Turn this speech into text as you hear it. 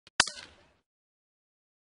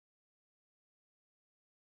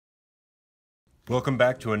Welcome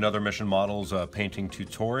back to another Mission Models painting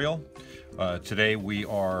tutorial. Today we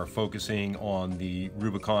are focusing on the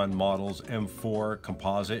Rubicon Models M4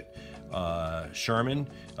 Composite Sherman.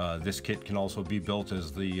 This kit can also be built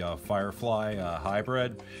as the Firefly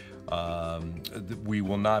hybrid. We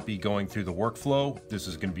will not be going through the workflow. This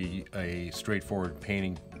is going to be a straightforward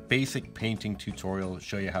basic painting tutorial to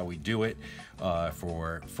show you how we do it.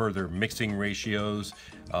 For further mixing ratios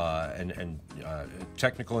and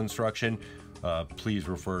technical instruction, please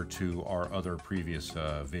refer to our other previous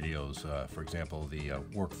videos, for example, the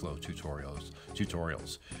workflow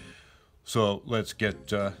tutorials. So let's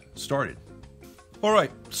get started. All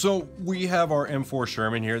right, so we have our M4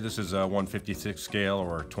 Sherman here. This is a 1/56 scale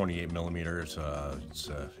or 28 millimeters. It's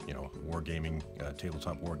wargaming,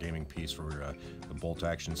 tabletop wargaming piece for the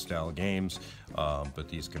Boltaction style games. But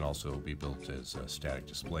these can also be built as static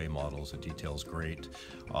display models. The detail's great.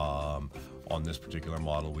 On this particular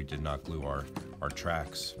model, we did not glue our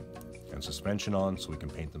tracks and suspension on, so we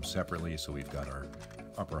can paint them separately. So we've got our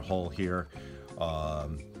upper hull here.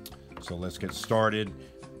 So let's get started.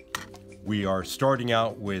 We are starting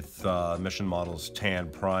out with Mission Models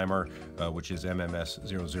Tan Primer, which is MMS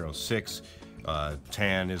 006.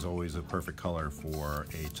 Tan is always a perfect color for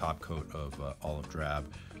a top coat of olive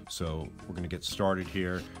drab. So we're going to get started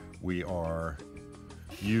here. We are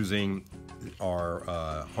using our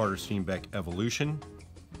Harder Steenbeck Evolution.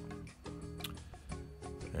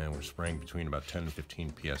 And we're spraying between about 10 to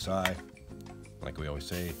 15 PSI. Like we always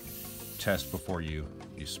say, test before you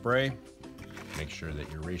spray. Make sure that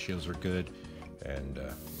your ratios are good, and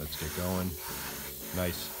let's get going.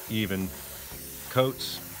 Nice even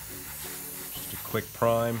coats. Just a quick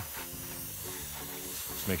prime.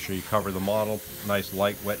 Just make sure you cover the model. Nice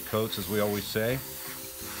light wet coats, as we always say.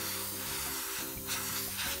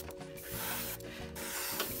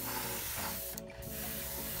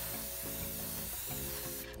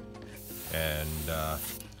 And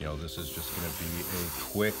this is just going to be a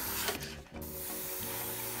quick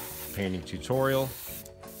painting tutorial,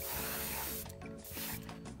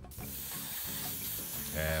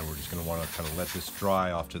 and we're just going to want to kind of let this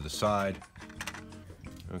dry off to the side.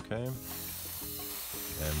 Okay, and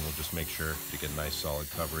we'll just make sure to get nice solid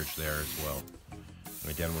coverage there as well.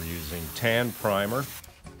 And again, we're using Tan Primer,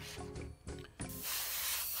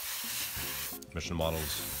 Mission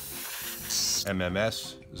Models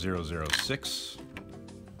MMS 006,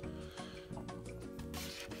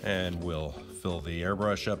 and we'll fill the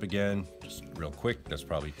airbrush up again, just real quick. That's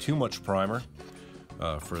probably too much primer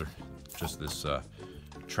for just this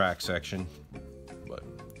track section. But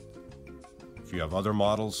if you have other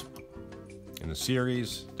models in the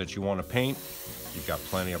series that you want to paint, you've got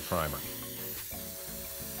plenty of primer.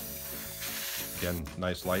 Again,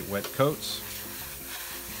 nice light wet coats,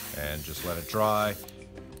 and just let it dry.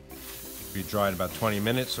 Be dry in about 20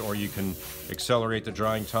 minutes, or you can accelerate the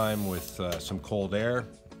drying time with some cold air,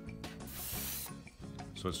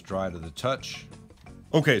 so it's dry to the touch.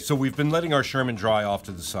 Okay, so we've been letting our Sherman dry off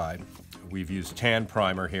to the side. We've used Tan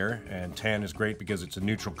Primer here, and tan is great because it's a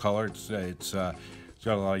neutral color. It's got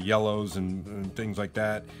a lot of yellows and things like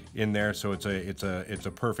that in there, so it's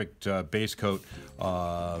a perfect base coat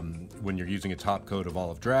when you're using a top coat of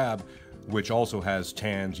olive drab, which also has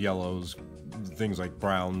tans, yellows, things like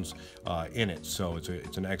browns in it. So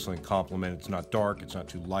it's an excellent complement. It's not dark, it's not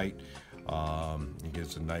too light. It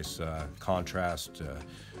gives a nice contrast to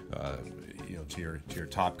your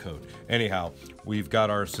top coat. Anyhow, we've got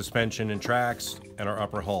our suspension and tracks and our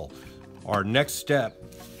upper hull. Our next step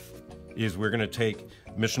is we're going to take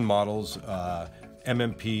Mission Models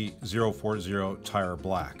MMP 040 Tire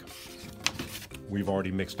Black. We've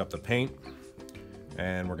already mixed up the paint,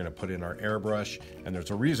 and we're going to put in our airbrush, and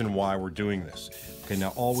there's a reason why we're doing this. Okay,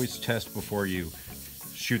 now always test before you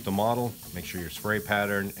shoot the model. Make sure your spray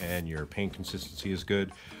pattern and your paint consistency is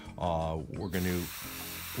good.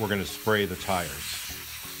 We're going to spray the tires,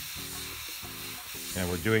 and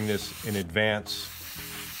we're doing this in advance.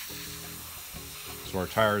 So our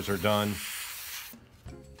tires are done.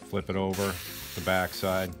 Flip it over the back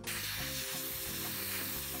side.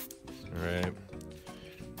 All right.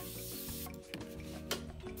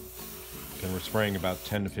 And we're spraying about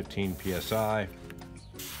 10 to 15 PSI.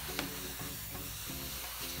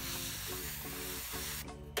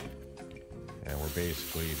 And we're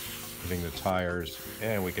basically hitting the tires,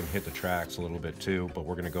 and we can hit the tracks a little bit too, but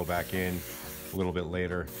we're going to go back in a little bit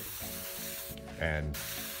later and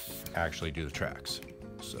actually do the tracks.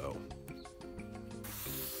 So,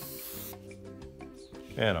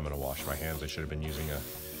 and I'm going to wash my hands. I should have been using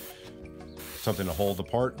something to hold the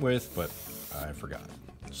part with, but I forgot.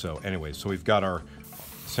 So anyway, so we've got our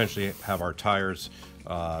essentially have our tires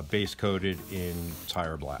base coated in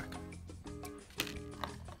tire black.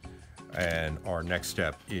 And our next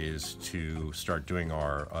step is to start doing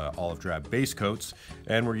our olive drab base coats,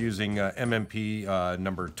 and we're using MMP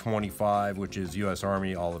number 25, which is US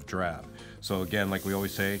Army olive drab. So again, like we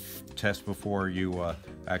always say, test before you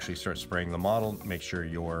actually start spraying the model. Make sure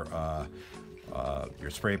your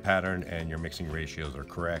spray pattern and your mixing ratios are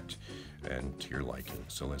correct and to your liking.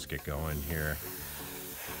 So let's get going here.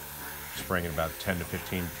 Spraying at about 10 to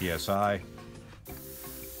 15 psi.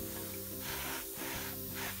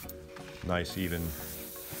 Nice even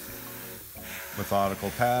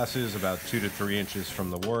methodical passes, about 2 to 3 inches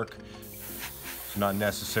from the work. It's not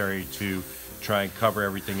necessary to try and cover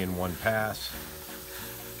everything in one pass.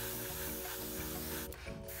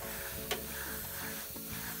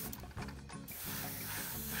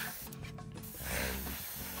 And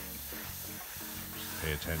just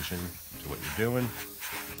pay attention to what you're doing.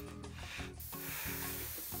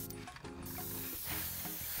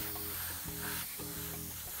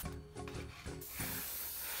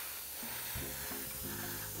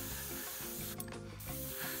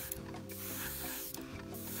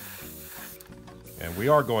 And we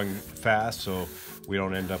are going fast, so we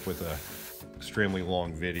don't end up with an extremely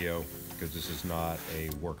long video, because this is not a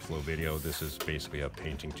workflow video. This is basically a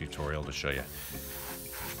painting tutorial to show you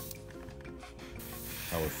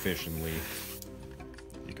how efficiently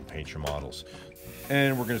you can paint your models.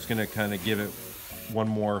 And we're just going to kind of give it one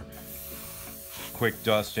more quick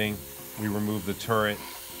dusting. We remove the turret,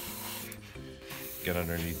 get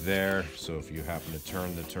underneath there, so if you happen to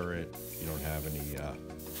turn the turret, you don't have any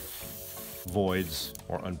voids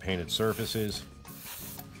or unpainted surfaces.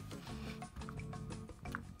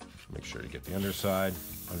 Make sure to get the underside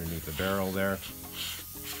underneath the barrel there.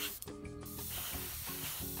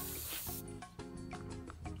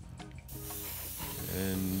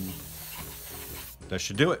 And that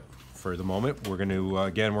should do it for the moment. We're going to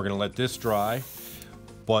again, we're going to let this dry,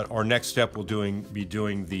 but our next step will be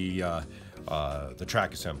doing the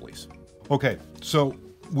track assemblies. Okay, so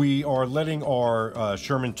we are letting our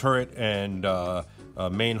Sherman turret and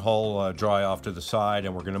main hull dry off to the side,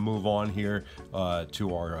 and we're going to move on here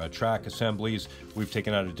to our track assemblies. We've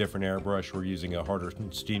taken out a different airbrush. We're using a Harder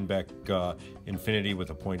Steenbeck Infinity with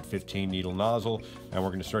a .15 needle nozzle, and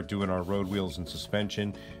we're going to start doing our road wheels and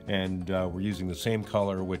suspension. And we're using the same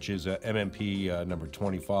color, which is MMP number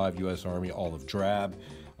 25 US Army olive drab.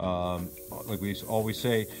 Like we always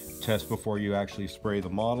say, test before you actually spray the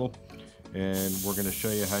model. And we're going to show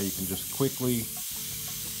you how you can just quickly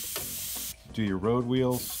do your road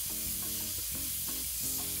wheels.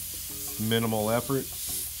 Minimal effort.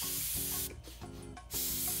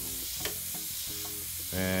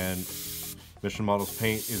 And Mission Models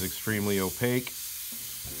paint is extremely opaque,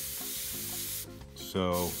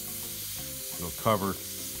 so it'll cover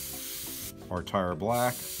our tire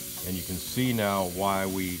black. And you can see now why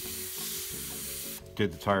we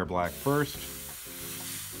did the tire black first.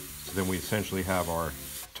 Then we essentially have our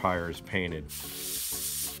tires painted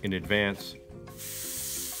in advance.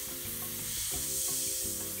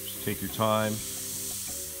 Just take your time.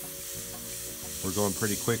 We're going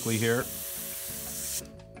pretty quickly here.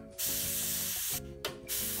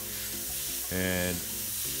 And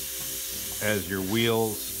as your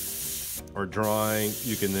wheels are drying,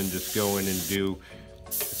 you can then just go in and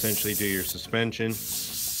essentially do your suspension.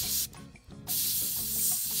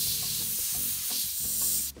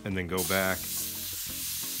 And then go back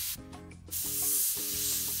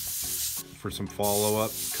for some follow-up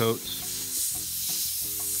coats.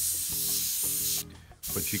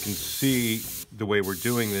 But you can see the way we're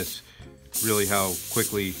doing this, really how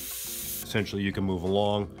quickly essentially you can move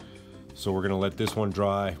along. So we're going to let this one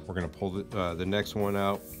dry. We're going to pull the next one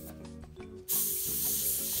out.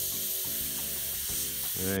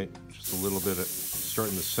 All right, just a little bit of start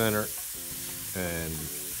in the center and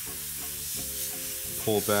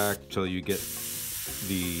pull back till you get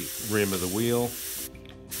the rim of the wheel.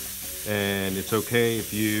 And it's okay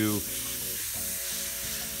if you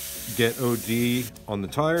get OD on the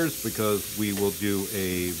tires, because we will do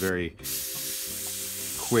a very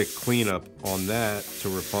quick cleanup on that to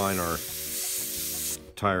refine our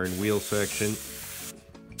tire and wheel section.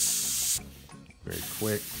 Very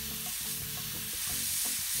quick.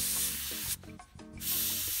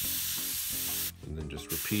 And then just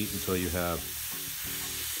repeat until you have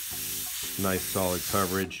nice solid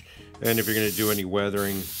coverage. And if you're going to do any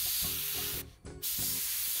weathering,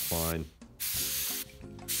 it's fine.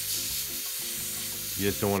 You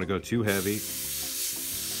just don't want to go too heavy.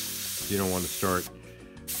 You don't want to start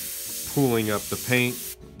pooling up the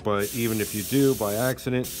paint, but even if you do by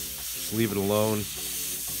accident, just leave it alone.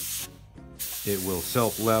 it will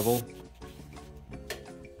self-level,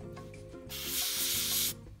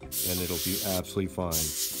 and it'll be absolutely fine.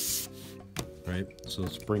 Right, so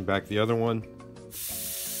let's bring back the other one.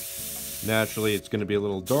 Naturally, it's going to be a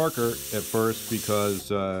little darker at first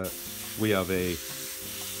because we have a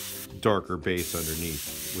darker base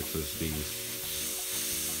underneath, which was the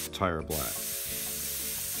tire black.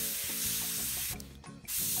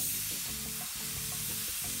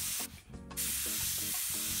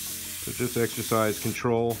 So just exercise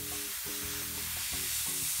control.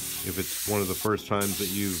 If it's one of the first times that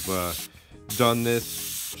you've done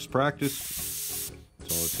this, just practice.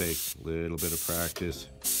 That's all it takes. A little bit of practice,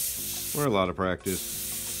 or a lot of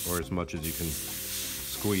practice, or as much as you can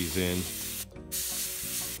squeeze in.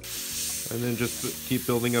 And then just keep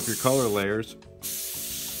building up your color layers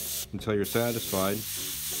until you're satisfied.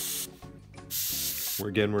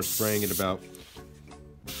 We're spraying at about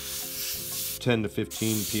 10 to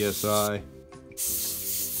 15 psi.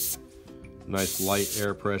 Nice light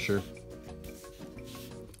air pressure.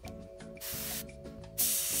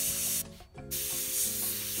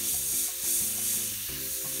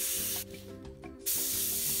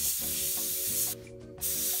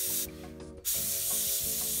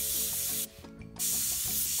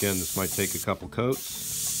 Again, this might take a couple coats.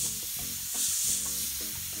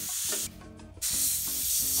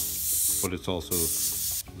 But it's also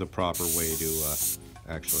the proper way to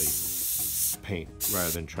actually paint, rather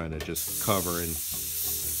than trying to just cover in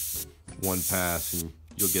one pass, and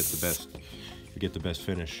you'll get the best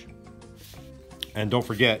finish. And don't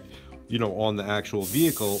forget, you know, on the actual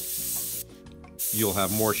vehicle, you'll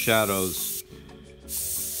have more shadows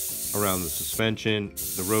around the suspension,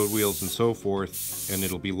 the road wheels, and so forth, and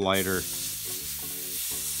it'll be lighter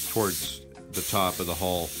towards the top of the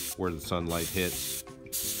hull where the sunlight hits.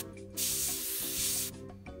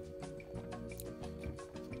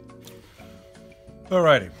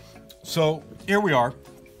 Alrighty, so here we are,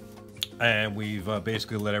 and we've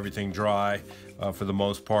basically let everything dry for the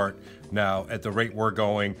most part. Now, at the rate we're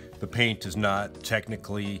going, the paint is not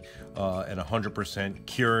technically at 100%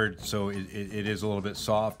 cured, so it is a little bit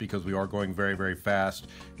soft because we are going very, very fast.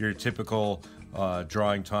 Your typical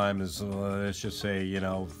drying time is, let's just say,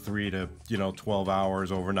 3 to 12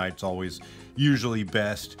 hours. Overnight's always usually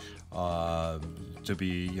best to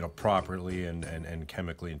be properly and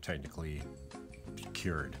chemically and technically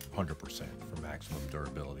cured 100% for maximum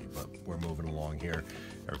durability. But we're moving along here.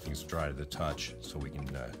 Everything's dry to the touch, so we can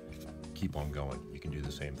keep on going. You can do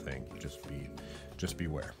the same thing. Just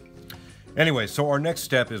beware. Anyway, so our next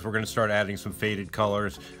step is we're going to start adding some faded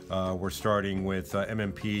colors. We're starting with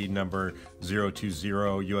MMP number 020,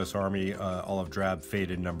 U.S. Army olive drab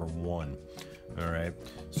faded number 1. All right.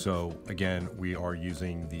 So again, we are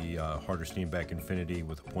using the Harder Steenbeck Infinity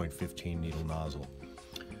with a .15 needle nozzle.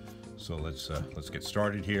 So let's get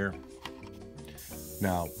started here.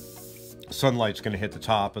 Now, sunlight's going to hit the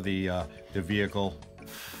top of the vehicle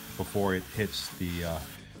before it hits the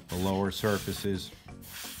lower surfaces.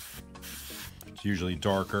 It's usually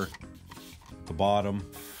darker at the bottom,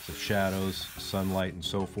 the shadows, sunlight, and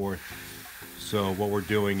so forth. So what we're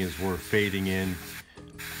doing is we're fading in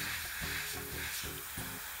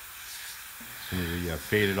some of the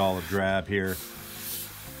faded olive drab here.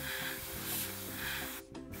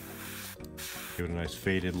 Give it a nice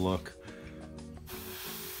faded look.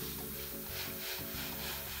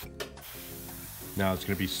 Now it's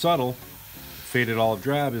going to be subtle. Faded olive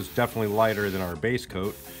drab is definitely lighter than our base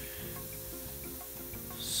coat.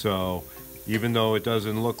 So even though it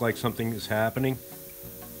doesn't look like something is happening,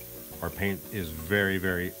 our paint is very,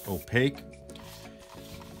 very opaque.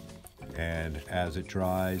 And as it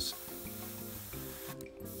dries,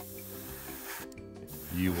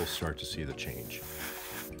 you will start to see the change.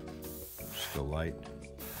 Still light.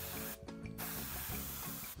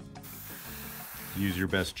 Use your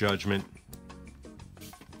best judgment.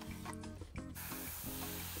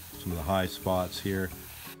 Some of the high spots here.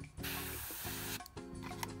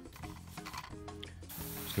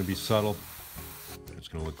 It's going to be subtle. It's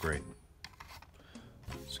going to look great.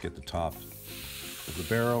 Let's get the top of the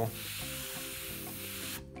barrel.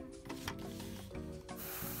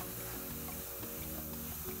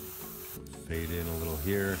 Fade in a little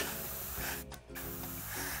here.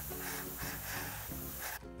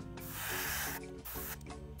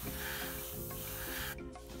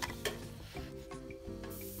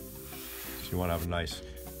 You want to have a nice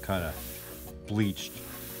kind of bleached,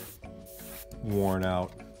 worn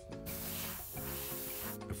out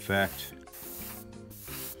effect.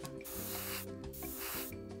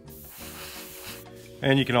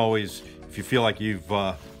 And you can always, if you feel like you've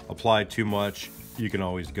applied too much, you can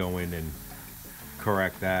always go in and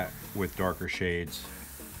correct that with darker shades.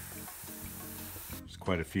 There's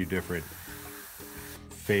quite a few different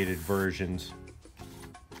faded versions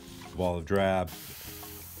of olive drab.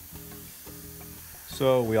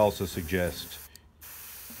 So we also suggest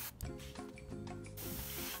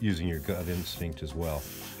using your gut instinct as well.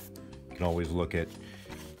 You can always look at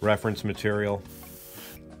reference material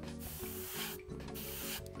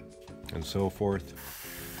and so forth.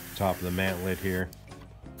 Top of the mantlet here.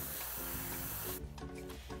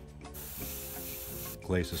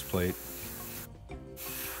 Glacis plate.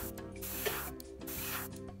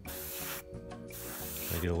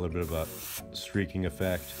 I get a little bit of a streaking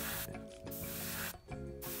effect.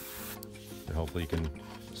 And hopefully you can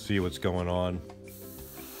see what's going on.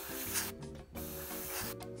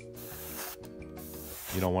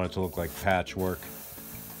 You don't want it to look like patchwork.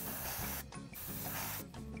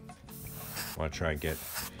 I want to try and get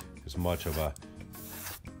as much of a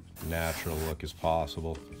natural look as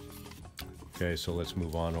possible. Okay, so let's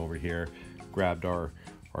move on over here. Grabbed our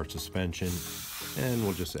suspension, and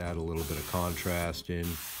we'll just add a little bit of contrast in.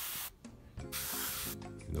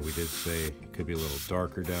 Even though we did say it could be a little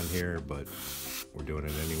darker down here, but we're doing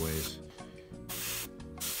it anyways.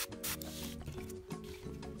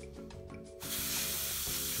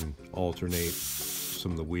 Alternate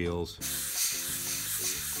some of the wheels,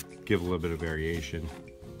 give a little bit of variation.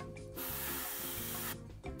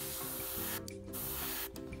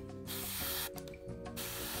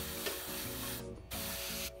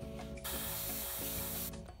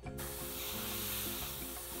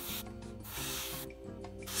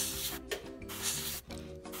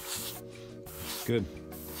 Good.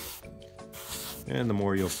 And the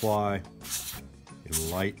more you apply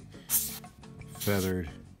in light, feathered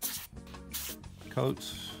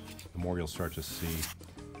coats, the more you'll start to see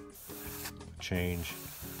a change.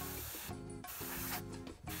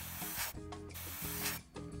 You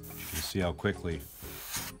can see how quickly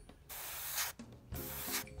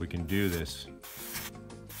we can do this.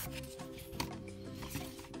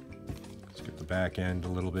 Let's get the back end a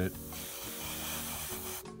little bit.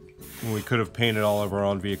 We could have painted all of our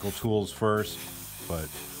on-vehicle tools first, but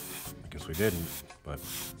I guess we didn't, but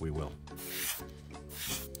we will.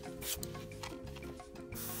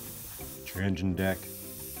 Your engine deck.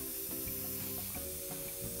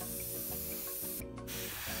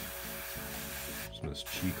 Some of this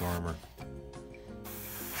cheek armor.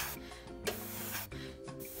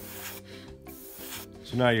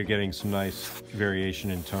 So now you're getting some nice variation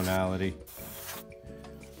in tonality.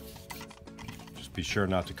 Just be sure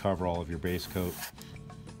not to cover all of your base coat.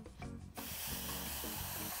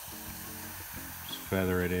 Just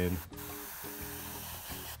feather it in.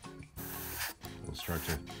 We'll start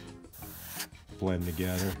to blend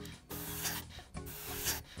together.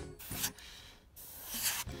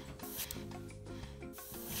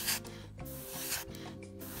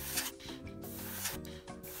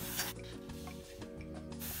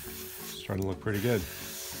 Starting to look pretty good.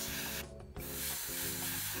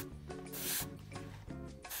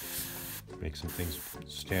 Make some things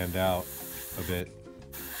stand out a bit.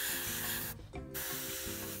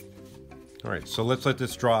 All right, so let's let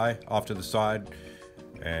this dry off to the side,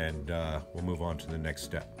 and we'll move on to the next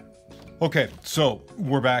step. Okay, so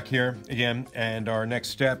we're back here again, and our next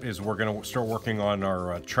step is we're gonna start working on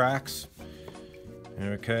our tracks.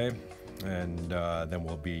 Okay, and then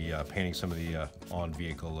we'll be painting some of the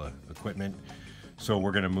on-vehicle equipment. So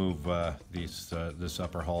we're gonna move this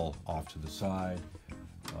upper hull off to the side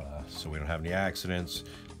so we don't have any accidents.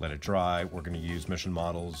 Let it dry. We're gonna use Mission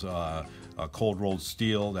Models cold rolled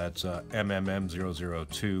steel. That's MMM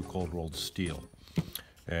 002 cold rolled steel.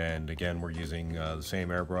 And again, we're using the same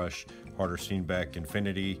airbrush, Harder Steenbeck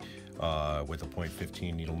Infinity with a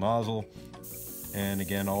 .15 needle nozzle. And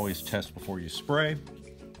again, always test before you spray.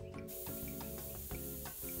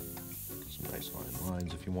 Some nice fine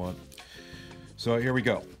lines if you want. So here we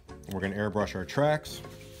go. We're going to airbrush our tracks.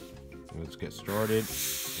 Let's get started.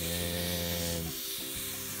 And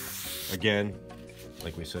again,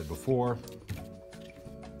 like we said before,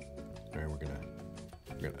 all right, we're gonna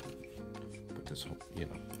put this,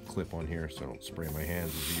 clip on here so I don't spray my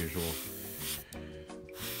hands as usual.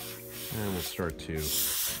 And we'll start to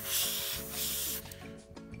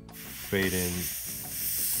fade in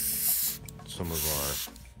some of our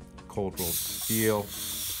cold rolled steel.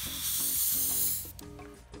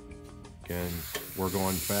 Again, we're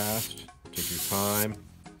going fast. Take your time.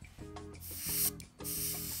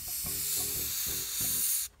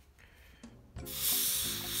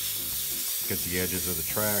 Get the edges of the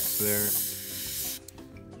tracks there.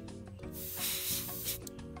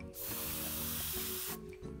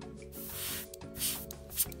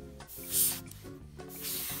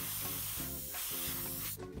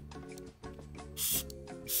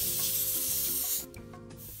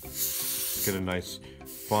 Just get a nice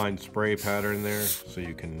fine spray pattern there so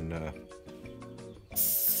you can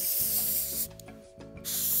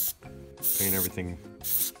paint everything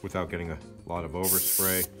without getting a lot of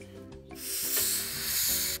overspray.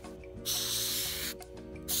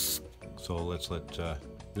 So let's let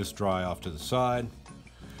this dry off to the side,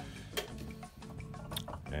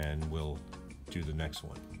 and we'll do the next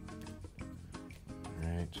one. All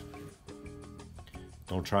right.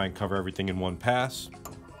 Don't try and cover everything in one pass.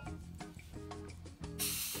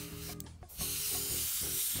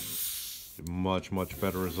 Much, much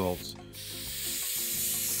better results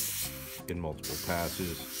in multiple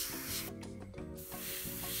passes.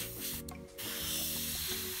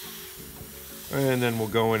 And then we'll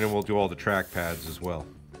go in and we'll do all the track pads as well.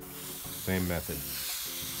 Same method.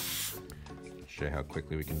 Show you how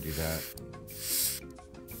quickly we can do that.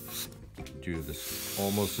 Do this,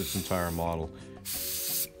 almost this entire model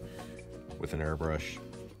with an airbrush.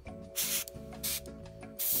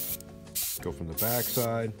 Go from the back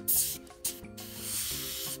side.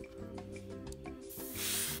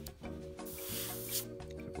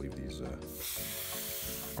 I believe these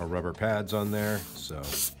are rubber pads on there, so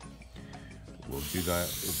we'll do that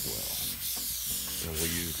as well. And we'll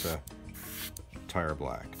use tire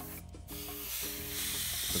black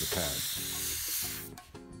for the pads.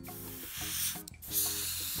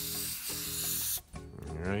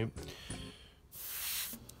 All right.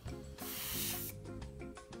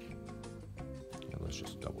 And let's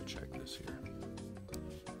just double check this here.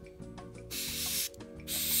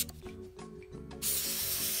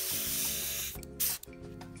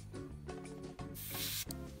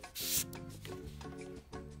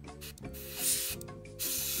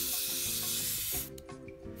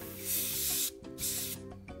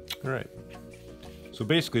 All right, so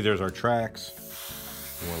basically there's our tracks.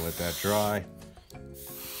 We want to let that dry.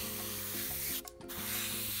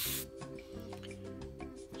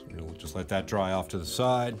 So we'll just let that dry off to the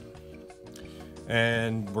side.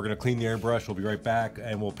 And we're going to clean the airbrush. We'll be right back,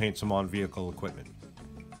 and we'll paint some on-vehicle equipment.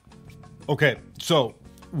 Okay, so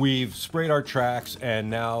we've sprayed our tracks, and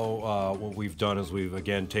now what we've done is we've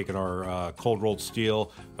again taken our cold rolled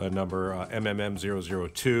steel, number MMM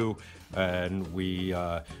 002, and we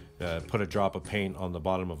put a drop of paint on the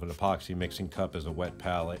bottom of an epoxy mixing cup as a wet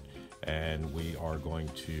palette, and we are going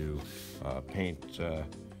to paint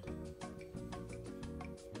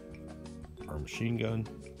our machine gun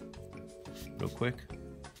real quick.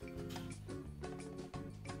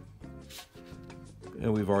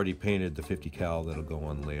 And we've already painted the 50 cal that'll go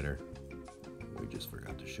on later. We just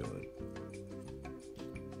forgot to show it.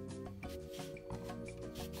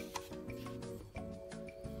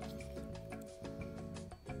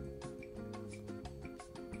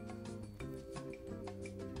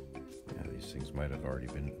 Things might have already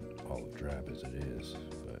been olive drab as it is,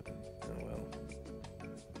 but oh well.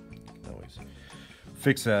 Always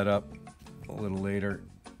fix that up a little later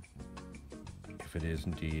if it is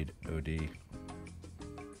indeed OD.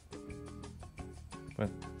 But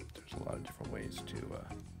there's a lot of different ways to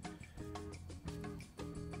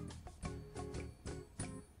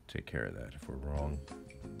take care of that if we're wrong.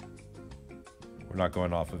 We're not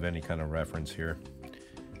going off of any kind of reference here,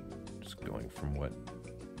 just going from what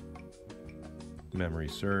memory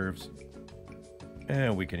serves,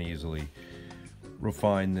 and we can easily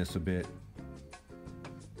refine this a bit.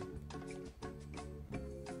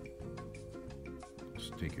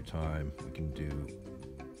 Just take your time. We can do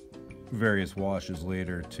various washes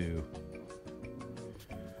later to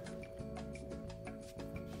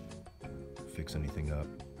fix anything up.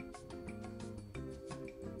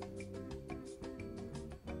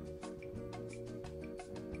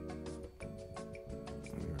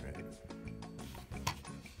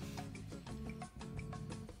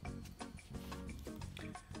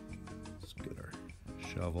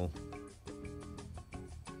 Shovel.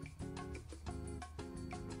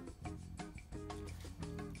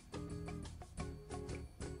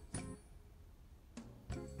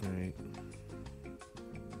 All right.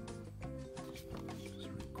 Just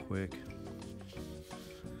real quick.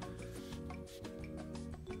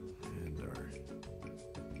 And our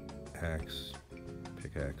axe,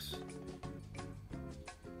 pickaxe.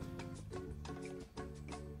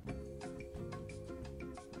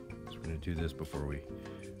 Do this before we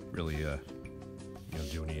really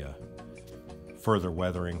do any further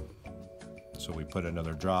weathering. So we put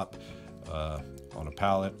another drop on a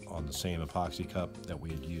pallet on the same epoxy cup that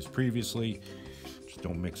we had used previously. Just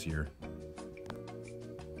don't mix your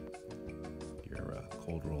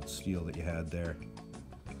cold rolled steel that you had there.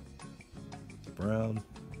 Brown.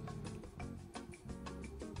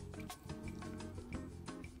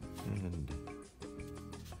 And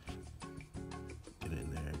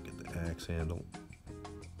X handle.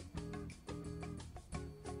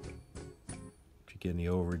 If you get any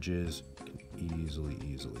overages, you can easily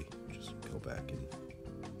just go back and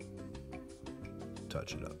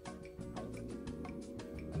touch it up.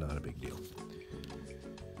 Not a big deal.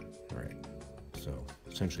 All right, so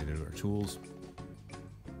essentially there's our tools.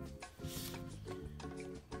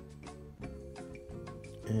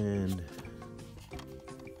 And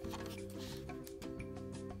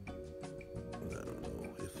I don't know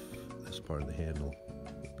if this part of the handle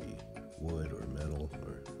would be wood or metal,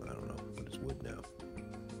 or I don't know, but it's wood now.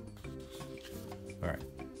 All right,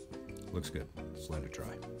 looks good. Let's let it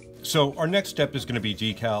dry. So our next step is going to be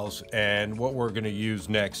decals, and what we're going to use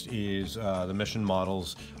next is the Mission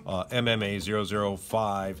Models MMA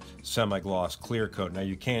 005 semi-gloss clear coat. Now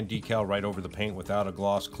you can decal right over the paint without a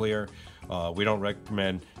gloss clear. We don't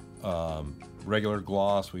recommend regular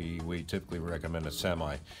gloss. We typically recommend a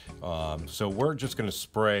semi. So we're just going to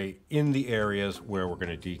spray in the areas where we're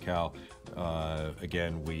going to decal.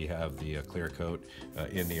 Again, we have the clear coat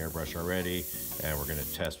in the airbrush already, and we're going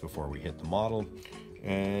to test before we hit the model.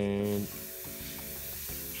 And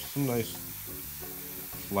some nice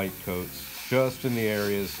light coats just in the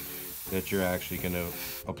areas that you're actually going to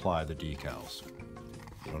apply the decals.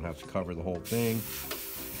 You don't have to cover the whole thing.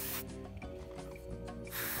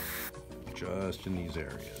 Just in these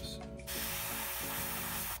areas.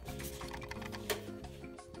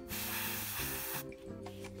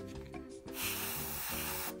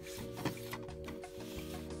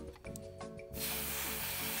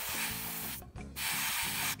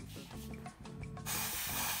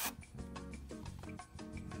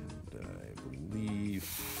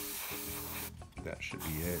 That should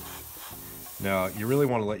be it. Now, you really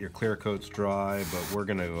want to let your clear coats dry, but we're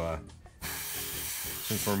going to,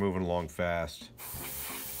 since we're moving along fast,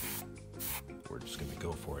 we're just going to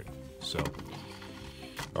go for it. So,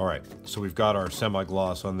 all right, so we've got our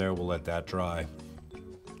semi-gloss on there. We'll let that dry,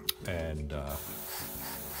 and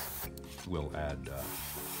we'll add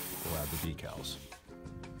the decals.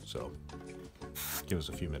 So, give us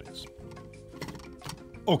a few minutes.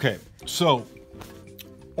 Okay, so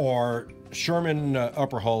our Sherman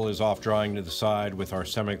upper hull is off drying to the side with our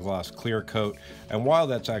semi-gloss clear coat, and while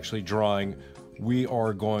that's actually drying, we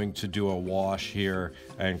are going to do a wash here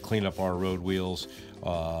and clean up our road wheels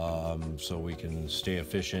so we can stay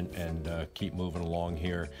efficient and keep moving along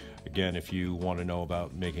here. Again, if you want to know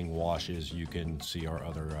about making washes, you can see our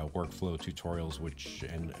other workflow tutorials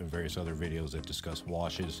and various other videos that discuss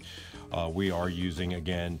washes. We are using,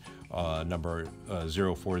 again, number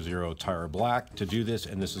 040 Tire Black to do this,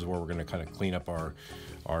 and this is where we're going to kind of clean up our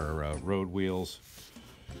road wheels.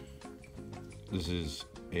 This is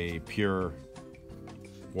a pure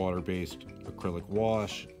water-based acrylic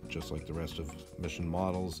wash, just like the rest of Mission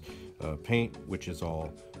Models paint, which is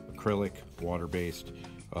all acrylic, water-based.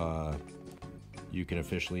 You can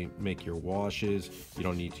officially make your washes. You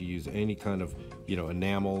don't need to use any kind of,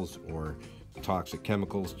 enamels or toxic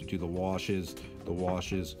chemicals to do the washes. The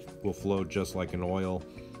washes will flow just like an oil,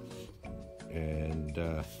 and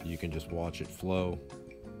you can just watch it flow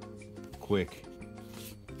quick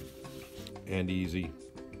and easy.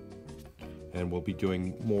 And we'll be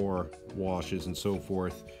doing more washes and so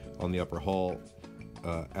forth on the upper hull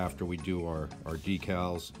after we do our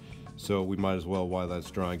decals. So we might as well, while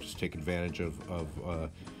that's drying, just take advantage of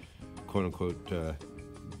quote-unquote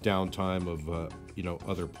downtime of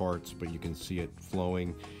other parts, but you can see it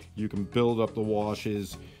flowing. You can build up the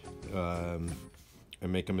washes and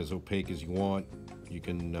make them as opaque as you want. You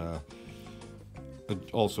can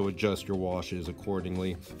also adjust your washes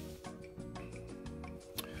accordingly.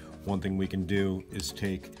 One thing we can do is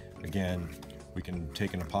we can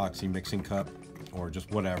take an epoxy mixing cup or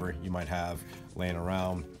just whatever you might have laying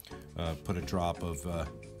around, put a drop of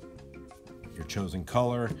your chosen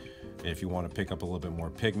color. If you want to pick up a little bit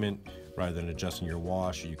more pigment, rather than adjusting your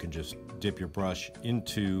wash, you can just dip your brush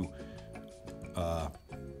into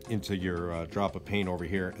your drop of paint over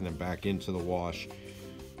here and then back into the wash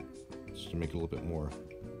just to make it a little bit more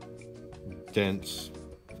dense.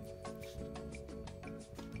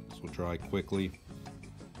 This will dry quickly.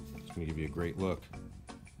 It's going to give you a great look,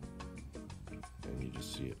 and you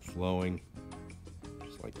just see it flowing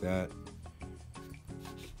just like that.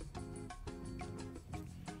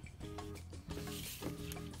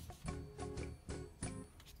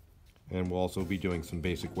 And we'll also be doing some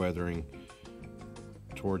basic weathering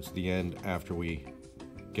towards the end after we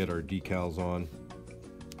get our decals on.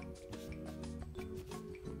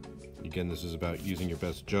 Again, this is about using your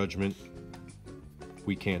best judgment.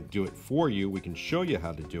 We can't do it for you. We can show you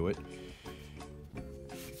how to do it.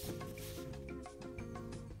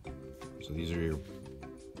 So these are your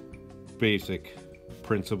basic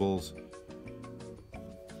principles.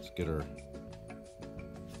 Let's get our,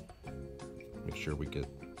 make sure we get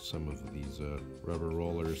some of these rubber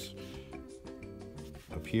rollers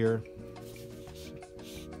up here.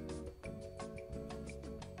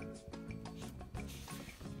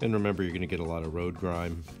 And remember, you're going to get a lot of road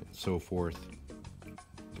grime and so forth.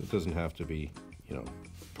 So it doesn't have to be, you know,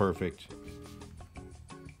 perfect.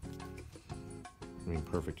 I mean,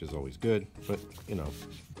 perfect is always good, but, you know,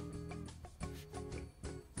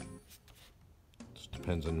 just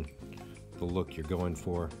depends on the look you're going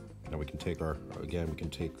for. Now we can take our, again, we can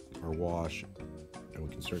take our wash and we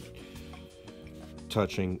can start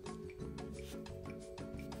touching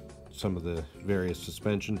some of the various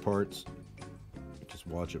suspension parts. Just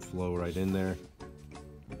watch it flow right in there.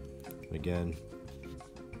 Again,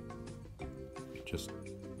 just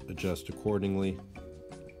adjust accordingly.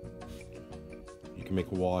 You can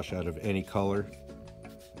make a wash out of any color.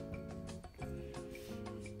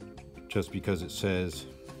 Just because it says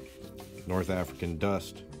North African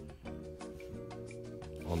dust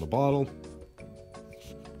on the bottle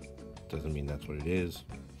doesn't mean that's what it is.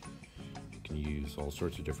 You can use all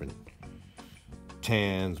sorts of different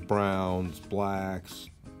tans, browns, blacks,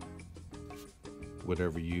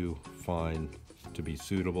 whatever you find to be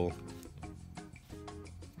suitable.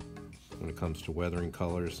 When it comes to weathering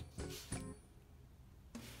colors,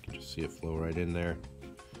 you can just see it flow right in there.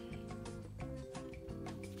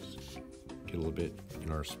 Just get a little bit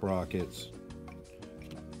in our sprockets.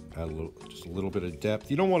 Add just a little bit of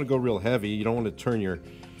depth. You don't want to go real heavy. You don't want to turn your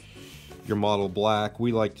model black.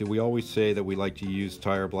 We always say that we like to use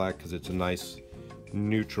tire black because it's a nice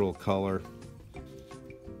neutral color.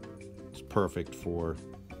 It's perfect for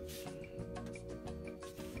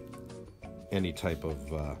any type of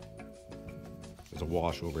as a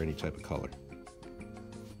wash over any type of color,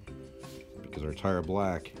 because our tire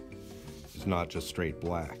black is not just straight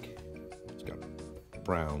black. It's got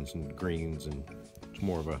browns and greens, and it's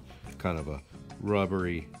more of a kind of a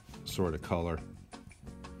rubbery sort of color.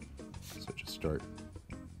 So just start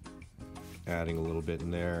adding a little bit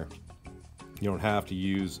in there. You don't have to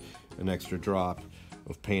use an extra drop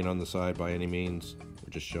of paint on the side by any means.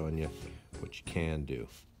 We're just showing you what you can do.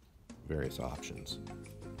 Various options.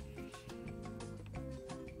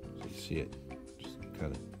 So you see it, just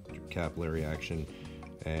kind of capillary action,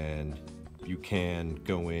 and you can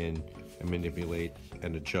go in and manipulate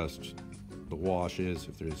and adjust the washes.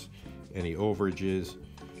 If there's any overages,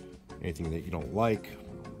 anything that you don't like,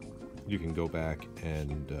 you can go back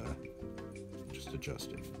and just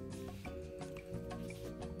adjust it.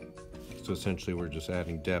 So essentially we're just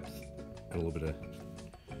adding depth and a little bit of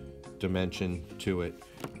dimension to it.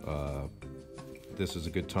 This is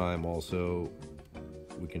a good time also,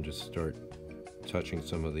 we can just start touching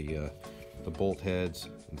some of the bolt heads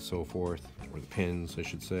and so forth, or the pins I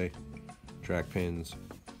should say, track pins.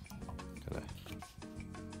 Kind of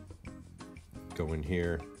go in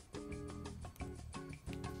here.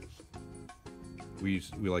 We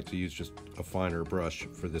like to use just a finer brush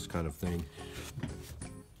for this kind of thing.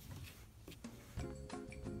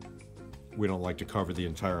 We don't like to cover the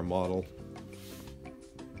entire model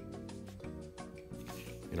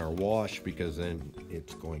in our wash, because then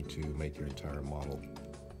it's going to make your entire model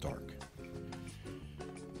dark.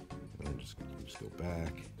 And just go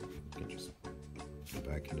back, and just go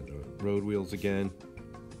back into the road wheels again.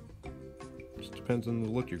 Just depends on the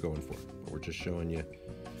look you're going for. But we're just showing you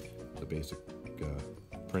the basic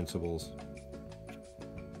principles.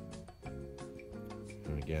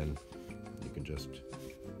 And again, you can just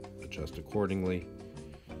adjust accordingly.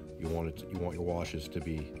 You want your washes to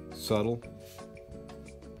be subtle.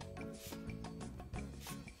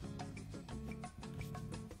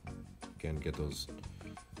 Again, get the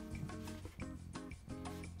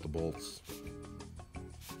bolts,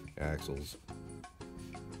 axles.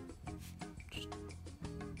 Just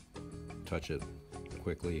touch it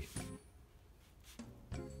quickly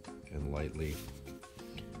and lightly.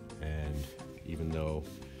 And even though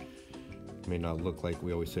it may not look like,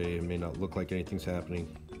 we always say, it may not look like anything's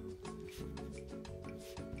happening,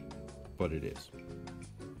 but it is.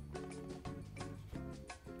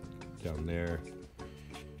 Down there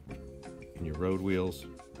in your road wheels,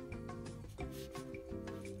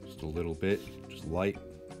 just a little bit, just light.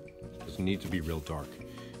 Doesn't need to be real dark.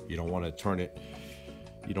 You don't want to turn it,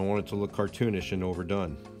 you don't want it to look cartoonish and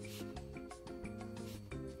overdone.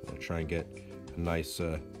 You want to try and get a nice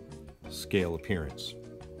scale appearance.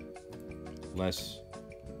 Less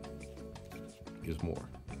is more.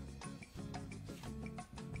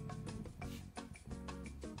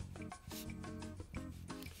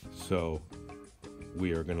 So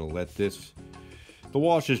we are going to let this The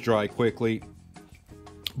washes dry quickly,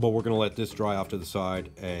 but we're going to let this dry off to the side,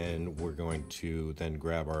 and we're going to then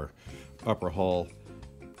grab our upper hull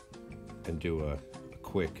and do a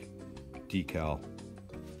quick decal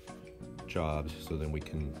jobs, so then we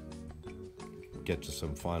can get to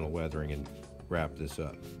some final weathering and wrap this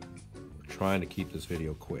up. We're trying to keep this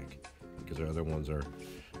video quick because our other ones are,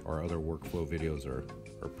 our other workflow videos are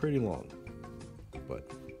pretty long, but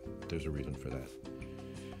there's a reason for that.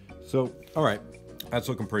 So, all right, that's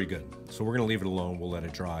looking pretty good. So we're gonna leave it alone, we'll let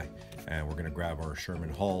it dry, and we're gonna grab our Sherman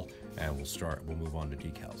hull and we'll move on to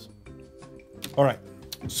decals. All right,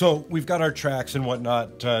 so we've got our tracks and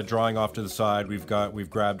whatnot drying off to the side. We've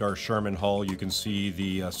grabbed our Sherman hull. You can see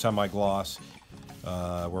the semi-gloss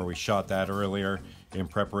where we shot that earlier in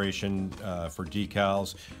preparation for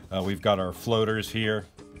decals. We've got our floaters here,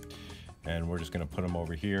 and we're just gonna put them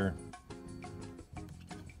over here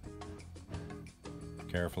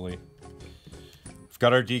carefully. We've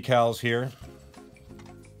got our decals here,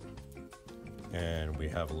 and we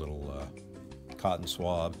have a little cotton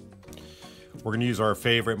swab. We're going to use our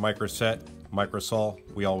favorite microsol.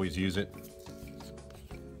 We always use it.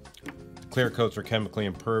 Clear coats are chemically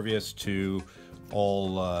impervious to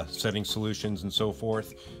all setting solutions and so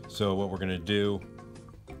forth. So what we're going to do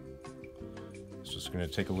is just going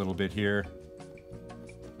to take a little bit here,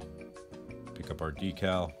 pick up our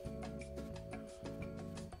decal,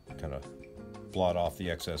 kind of blot off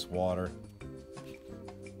the excess water.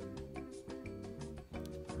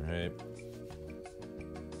 All right.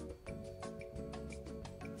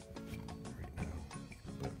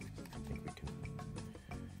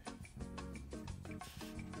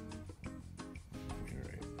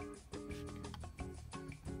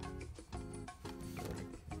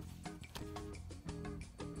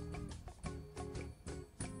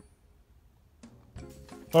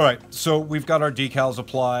 All right, so we've got our decals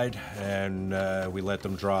applied, and we let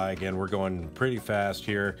them dry. Again, we're going pretty fast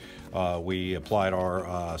here. We applied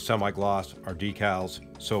our semi-gloss, our decals,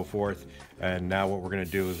 so forth, and now what we're going to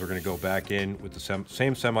do is we're going to go back in with the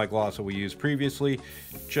same semi-gloss that we used previously,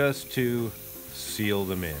 just to seal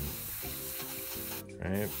them in.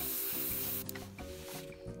 All right.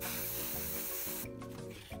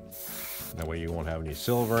 That way you won't have any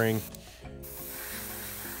silvering.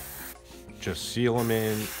 Just seal them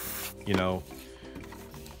in, you know,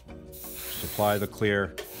 just apply the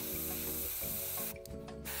clear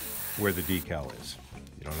where the decal is.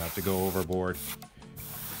 You don't have to go overboard.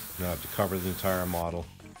 You don't have to cover the entire model.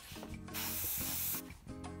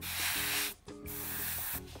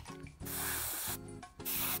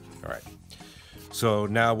 All right. So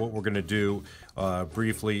now what we're going to do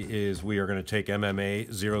briefly is we are going to take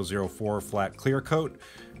MMA 004 flat clear coat,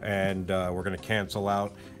 and we're going to cancel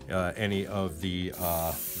out any of the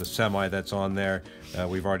semi that's on there.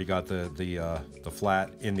 We've already got the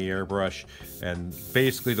flat in the airbrush, and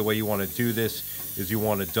basically the way you want to do this is you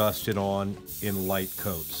want to dust it on in light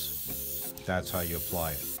coats. That's how you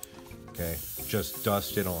apply it. Okay, just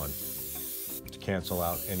dust it on to cancel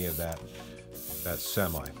out any of that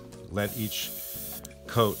semi. Let each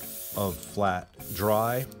coat of flat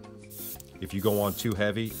dry. If you go on too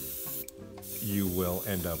heavy, you will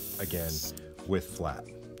end up again with flat.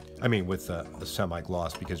 I mean with the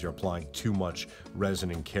semi-gloss, because you're applying too much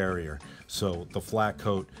resin and carrier. So the flat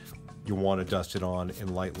coat, you want to dust it on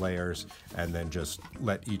in light layers and then just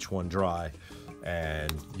let each one dry,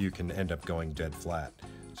 and you can end up going dead flat.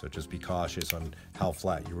 So just be cautious on how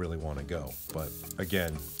flat you really want to go. But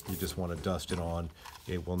again, you just want to dust it on.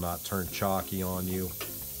 It will not turn chalky on you.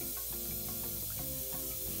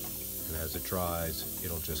 And as it dries,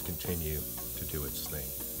 it'll just continue to do its thing.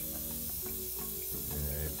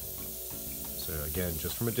 So again,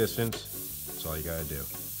 just from a distance, that's all you gotta do.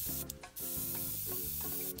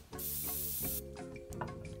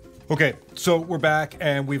 Okay, so we're back,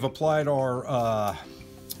 and we've applied our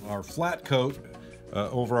flat coat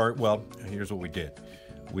over our, well, here's what we did.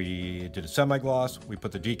 We did a semi-gloss, we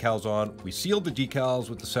put the decals on, we sealed the decals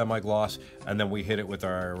with the semi-gloss, and then we hit it with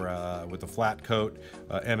our with the flat coat,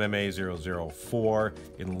 MMA 004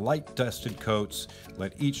 in light dusted coats.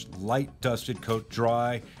 Let each light dusted coat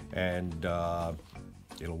dry, and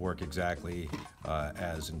it'll work exactly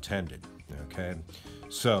as intended. Okay,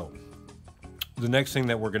 so the next thing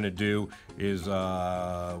that we're going to do is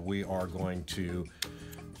we are going to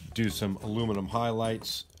do some aluminum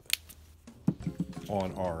highlights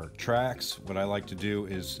on our tracks. What I like to do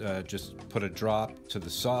is just put a drop to the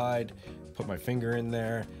side, put my finger in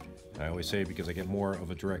there. I always say, because I get more of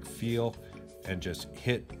a direct feel, and just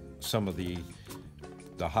hit some of the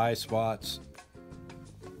high spots.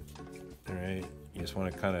 All right, you just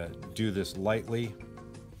want to kind of do this lightly,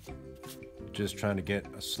 just trying to get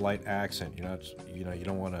a slight accent. You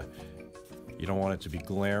don't want it to be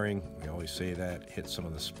glaring. We always say that. Hit some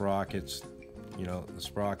of the sprockets, the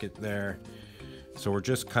sprocket there. So we're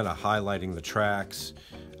just kind of highlighting the tracks.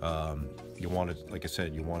 You want it, like I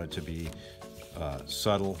said, you want it to be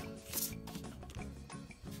subtle.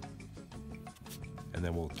 And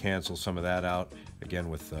then we'll cancel some of that out again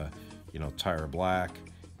with tire black.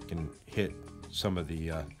 You can hit some of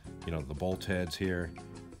the the bolt heads here.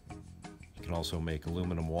 You can also make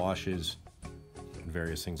aluminum washes and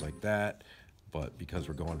various things like that, but because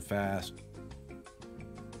we're going fast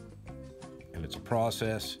and it's a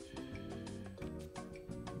process,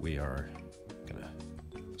 we are gonna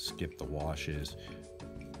skip the washes.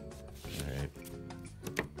 All right.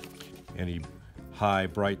 Any high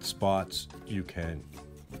bright spots, you can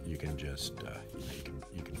just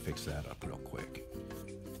you can fix that up real quick.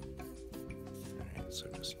 All right, so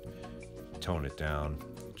just tone it down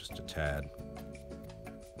just a tad.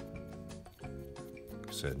 Like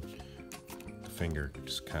I said, the finger,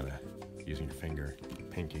 just kind of using your finger,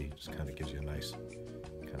 pinky, just kind of gives you a nice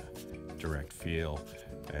kind of direct feel.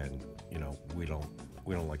 And we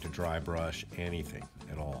don't like to dry brush anything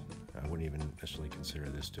at all. I wouldn't even necessarily consider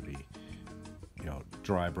this to be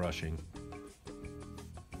dry brushing.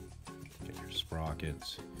 Get your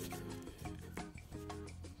sprockets,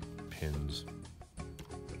 pins,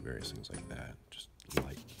 various things like that. Just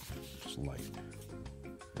light,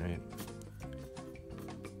 right?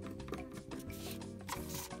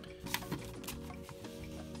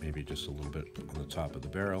 Maybe just a little bit on the top of the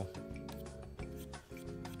barrel.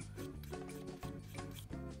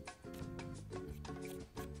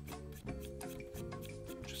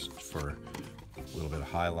 Just for a little bit of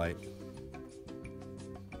highlight.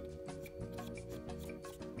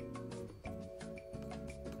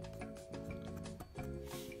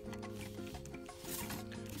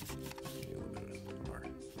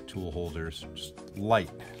 Tool holders, just light.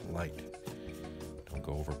 Don't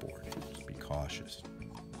go overboard. Just be cautious.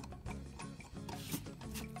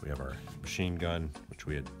 We have our machine gun, which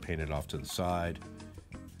we had painted off to the side.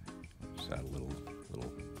 Just add a little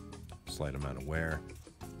slight amount of wear.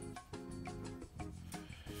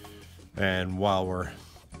 And while we're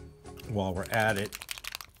at it,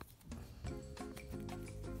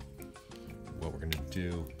 what we're going to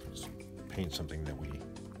do is paint something that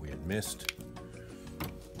we had missed.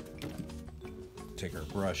 Take our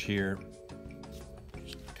brush here,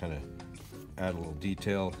 just kind of add a little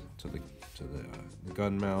detail to the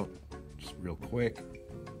gun mount, just real quick.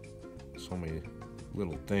 So many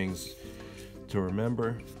little things to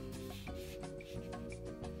remember.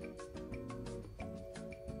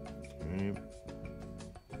 Okay.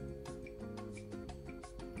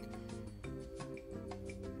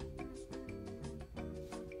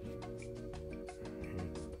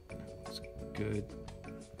 That's good.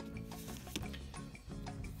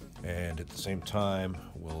 And at the same time,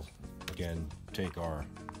 we'll again take our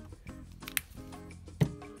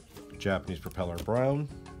Japanese propeller brown.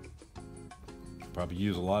 Probably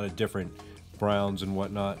use a lot of different browns and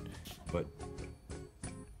whatnot, but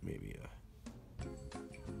maybe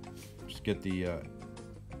just get the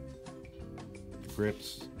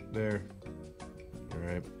grips there. All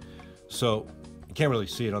right. So you can't really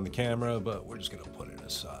see it on the camera, but we're just gonna put it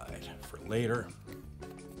aside for later.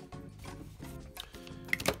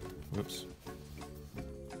 Whoops.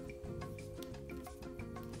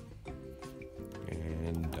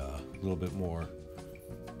 And a little bit more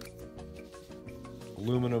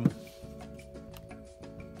aluminum.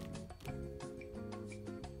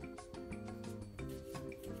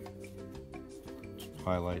 Some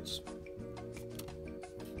highlights.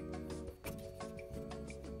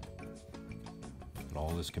 And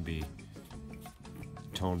all this can be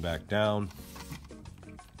toned back down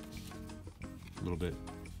a little bit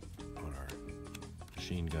on our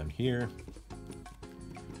machine gun here.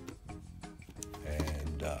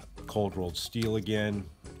 And cold rolled steel again,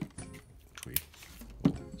 which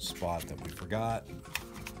spot that we forgot.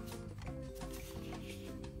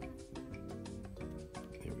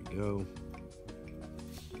 There we go.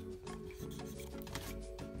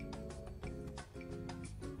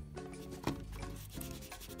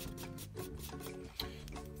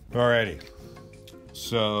 Alrighty,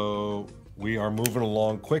 so we are moving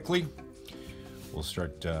along quickly. We'll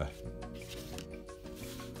start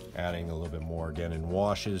adding a little bit more again in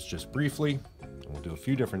washes just briefly. And we'll do a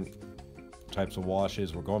few different types of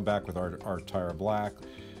washes. We're going back with our tire black,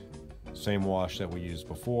 same wash that we used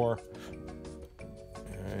before.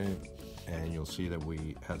 And you'll see that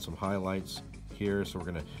we had some highlights here, so we're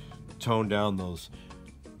going to tone down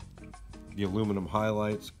the aluminum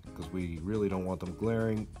highlights because we really don't want them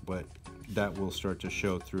glaring, but that will start to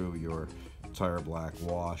show through your tire black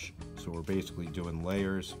wash. So we're basically doing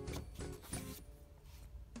layers.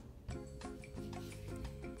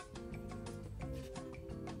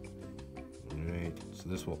 Alright, so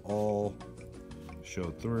this will all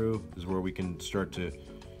show through. This is where we can start to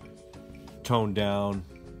tone down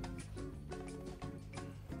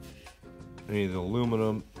any of the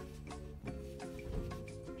aluminum,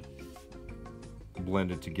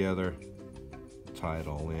 blend it together, tie it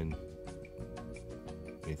all in.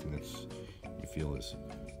 Anything that's you feel is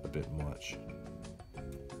a bit much. All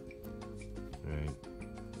right.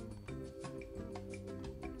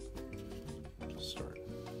 Start.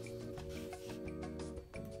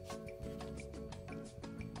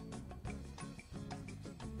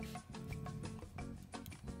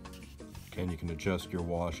 Again, you can adjust your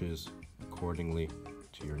washes accordingly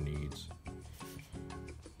to your needs.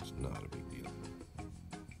 It's not a big deal.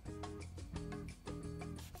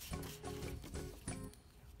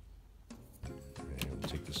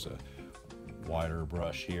 Take this wider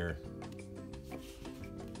brush here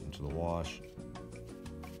into the wash,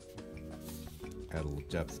 add a little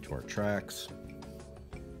depth to our tracks.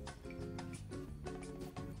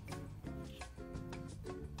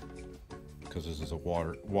 Because this is a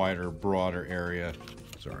wider, broader area,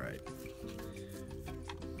 it's all right.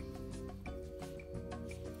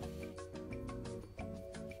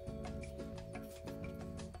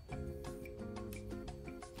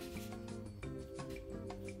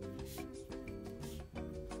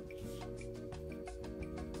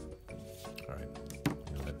 All right,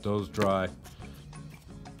 let those dry.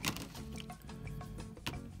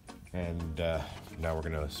 And now we're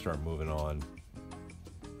gonna start moving on,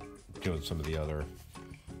 doing some of the other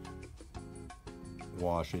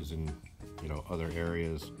washes and other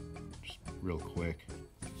areas just real quick.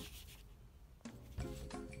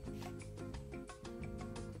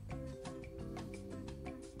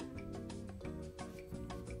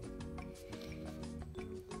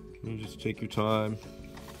 You just take your time.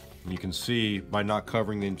 You can see by not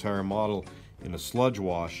covering the entire model in a sludge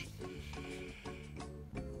wash,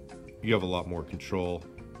 you have a lot more control,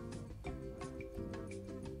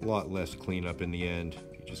 a lot less cleanup in the end.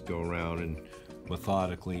 You just go around and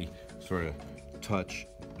methodically sort of touch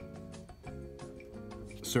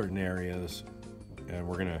certain areas,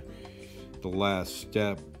 and the last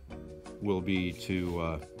step will be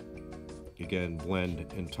to again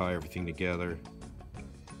blend and tie everything together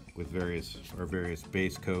with our various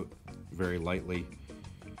base coat very lightly.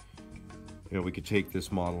 We could take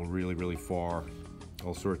this model really far.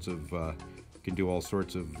 All sorts of can do all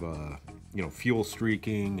sorts of fuel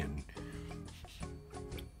streaking and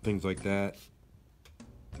things like that.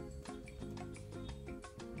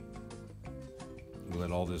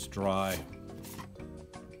 Let all this dry.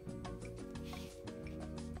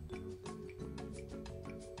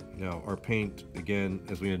 Now our paint, again,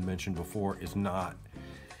 as we had mentioned before, is not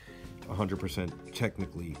 100%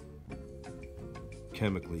 technically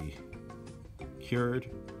chemically cured,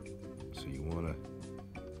 so you're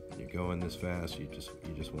going this fast, you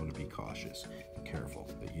just want to be cautious, be careful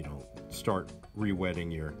that you don't start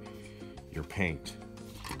re-wetting your paint,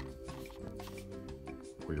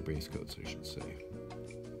 or your base coats, I should say.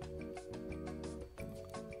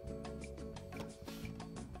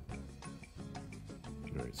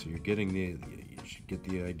 All right, so you should get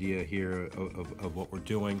the idea here of what we're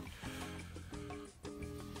doing.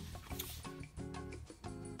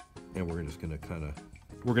 And we're just gonna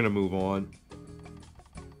we're gonna move on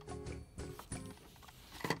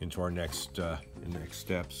into our next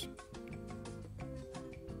steps.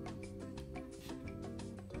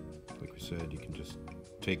 Like we said, you can just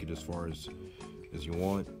take it as far as you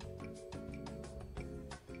want.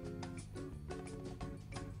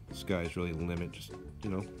 The sky's really the limit. Just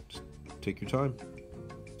take your time.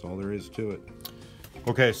 That's all there is to it.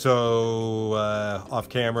 Okay, so off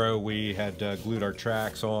camera we had glued our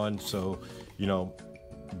tracks on, so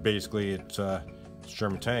basically it's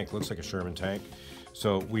Sherman tank. Looks like a Sherman tank.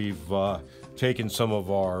 So we've taken some of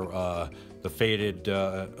our the faded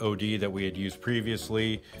OD that we had used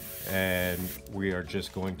previously, and we are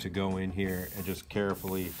just going to go in here and just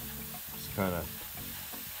carefully just kind of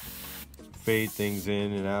fade things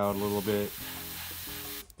in and out a little bit.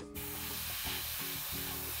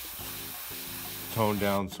 Tone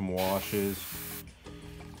down some washes.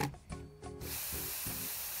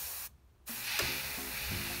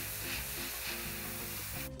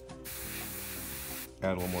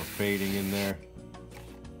 Add a little more fading in there.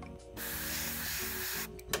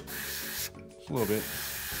 Just a little bit,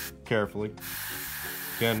 carefully.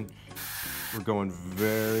 Again, we're going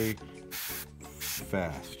very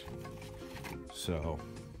fast. So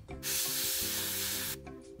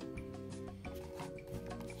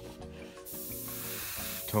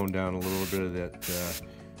tone down a little bit of that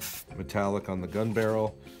metallic on the gun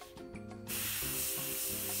barrel.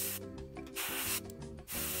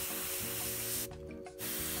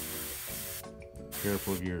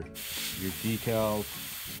 Careful of your decals.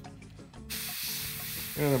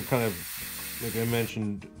 And I'm kind of, like I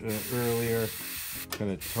mentioned earlier,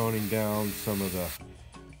 kind of toning down some of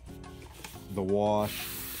the wash.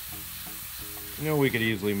 You know, we could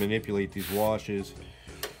easily manipulate these washes,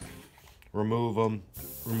 remove them,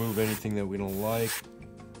 remove anything that we don't like.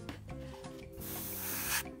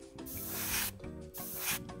 A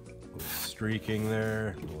little streaking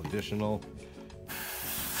there, a little additional.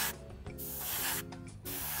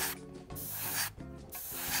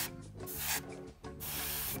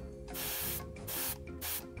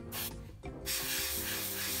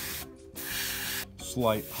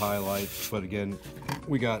 Slight highlights, but again,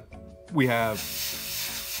 we have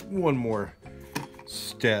one more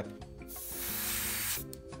step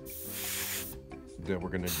that we're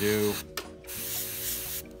gonna do.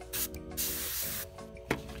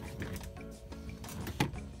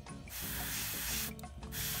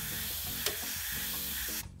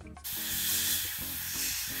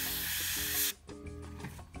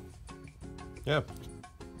 Yeah,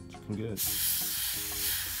 it's looking good.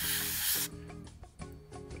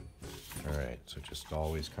 All right, so just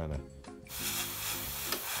always kind of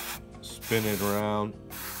spin it around.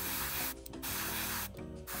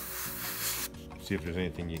 See if there's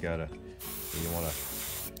anything you want to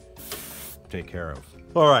take care of.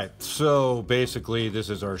 All right, so basically this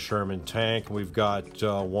is our Sherman tank. We've got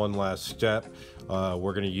one last step.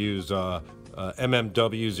 We're going to use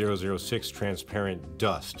MMW 006 transparent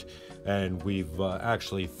dust. And we've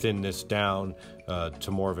actually thinned this down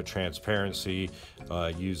to more of a transparency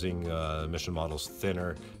using Mission Models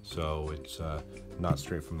thinner, so it's not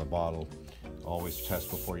straight from the bottle. Always test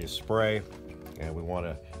before you spray, and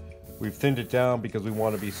we've thinned it down because we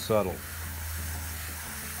want to be subtle.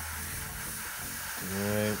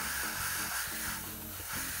 All right.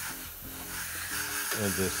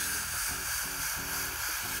 And just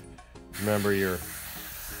remember you're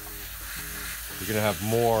gonna have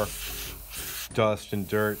more dust and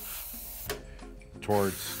dirt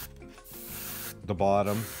towards the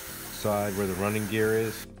bottom side where the running gear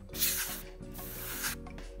is.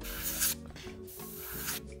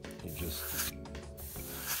 You just,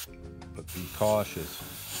 but be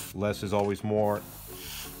cautious. Less is always more,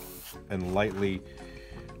 and lightly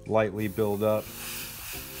build up.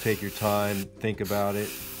 Take your time, think about it.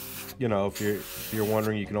 You know, if you're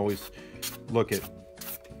wondering, you can always look at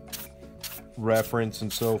reference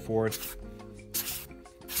and so forth.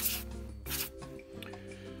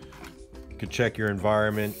 You could check your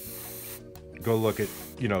environment, go look at,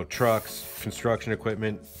 you know, trucks, construction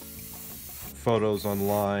equipment, photos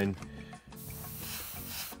online,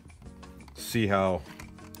 see how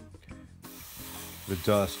the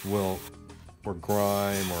dust will, or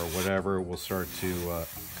grime or whatever, will start to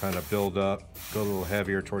kind of build up, go a little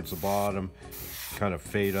heavier towards the bottom, kind of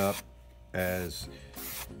fade up as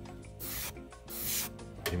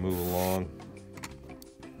you move along.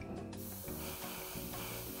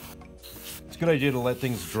 It's a good idea to let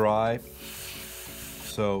things dry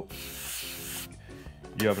so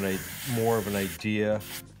you have more of an idea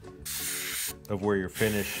of where your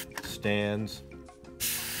finish stands.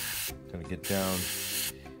 Gonna get down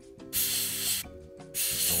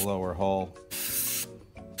the lower hull.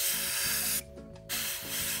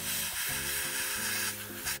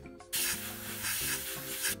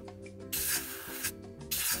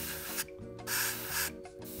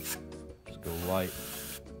 Just go light.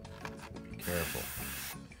 Be careful,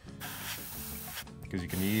 because you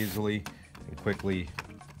can easily and quickly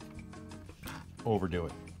overdo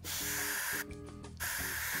it.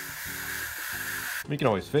 You can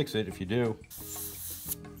always fix it if you do.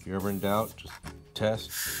 If you're ever in doubt, just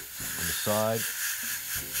test on the side.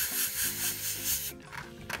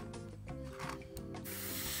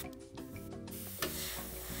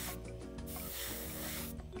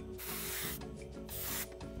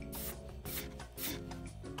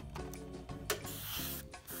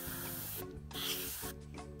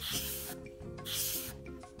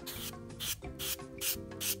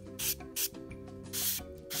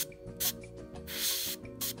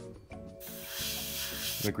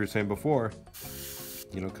 Like we were saying before,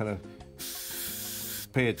 you know, kind of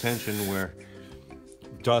pay attention where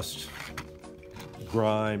dust,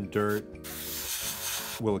 grime, dirt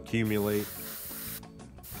will accumulate.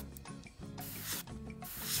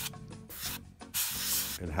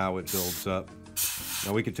 And how it builds up.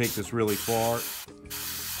 Now we could take this really far,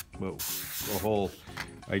 but the whole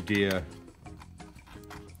idea,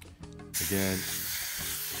 again,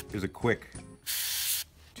 Here's a quick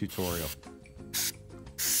tutorial.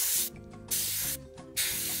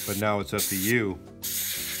 But now it's up to you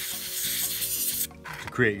to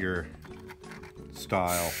create your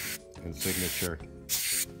style and signature.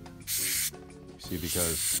 See,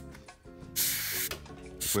 because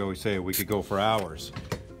as we always say, we could go for hours.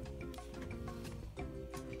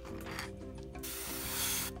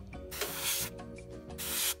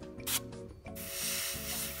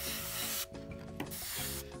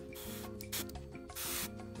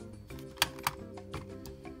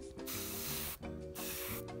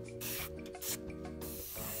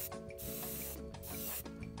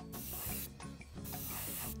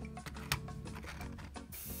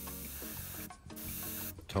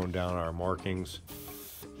 Tone down our markings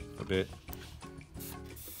a bit.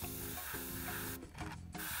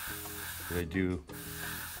 They do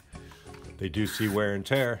see wear and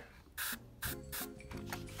tear.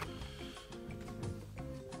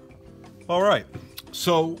 All right,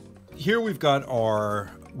 so here we've got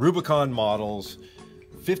our Rubicon models,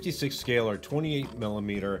 56 scale or 28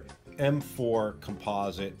 millimeter M4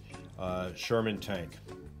 composite Sherman tank.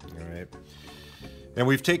 All right, and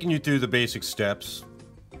we've taken you through the basic steps.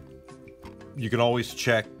 You can always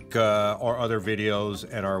check our other videos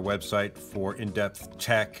and our website for in-depth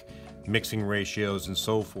tech, mixing ratios, and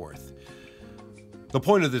so forth. The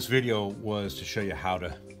point of this video was to show you how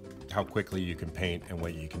quickly you can paint and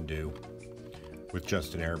what you can do with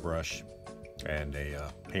just an airbrush and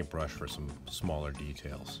a paintbrush for some smaller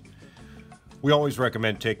details. We always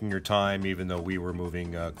recommend taking your time, even though we were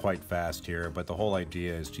moving quite fast here, but the whole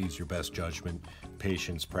idea is to use your best judgment,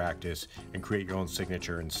 patience, practice, and create your own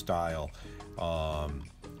signature and style.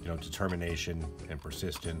 You know, determination and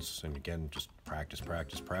persistence, and again, just practice,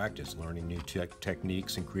 learning new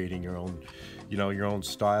techniques and creating your own, you know, your own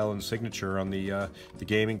style and signature on the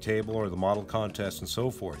gaming table or the model contest and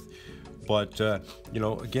so forth. But you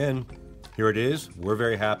know, again, here it is. We're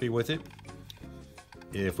very happy with it.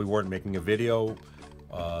 If we weren't making a video,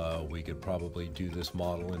 we could probably do this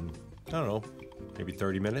model in, I don't know, maybe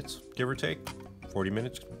 30 minutes, give or take, 40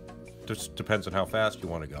 minutes. Just depends on how fast you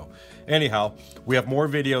want to go. Anyhow, we have more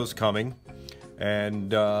videos coming,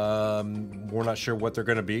 and we're not sure what they're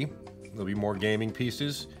going to be. There'll be more gaming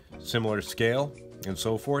pieces, similar scale, and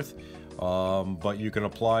so forth. But you can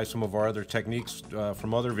apply some of our other techniques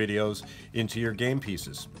from other videos into your game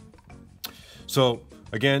pieces. So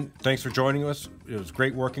again, thanks for joining us. It was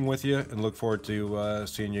great working with you, and look forward to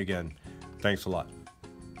seeing you again. Thanks a lot.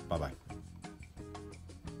 Bye-bye.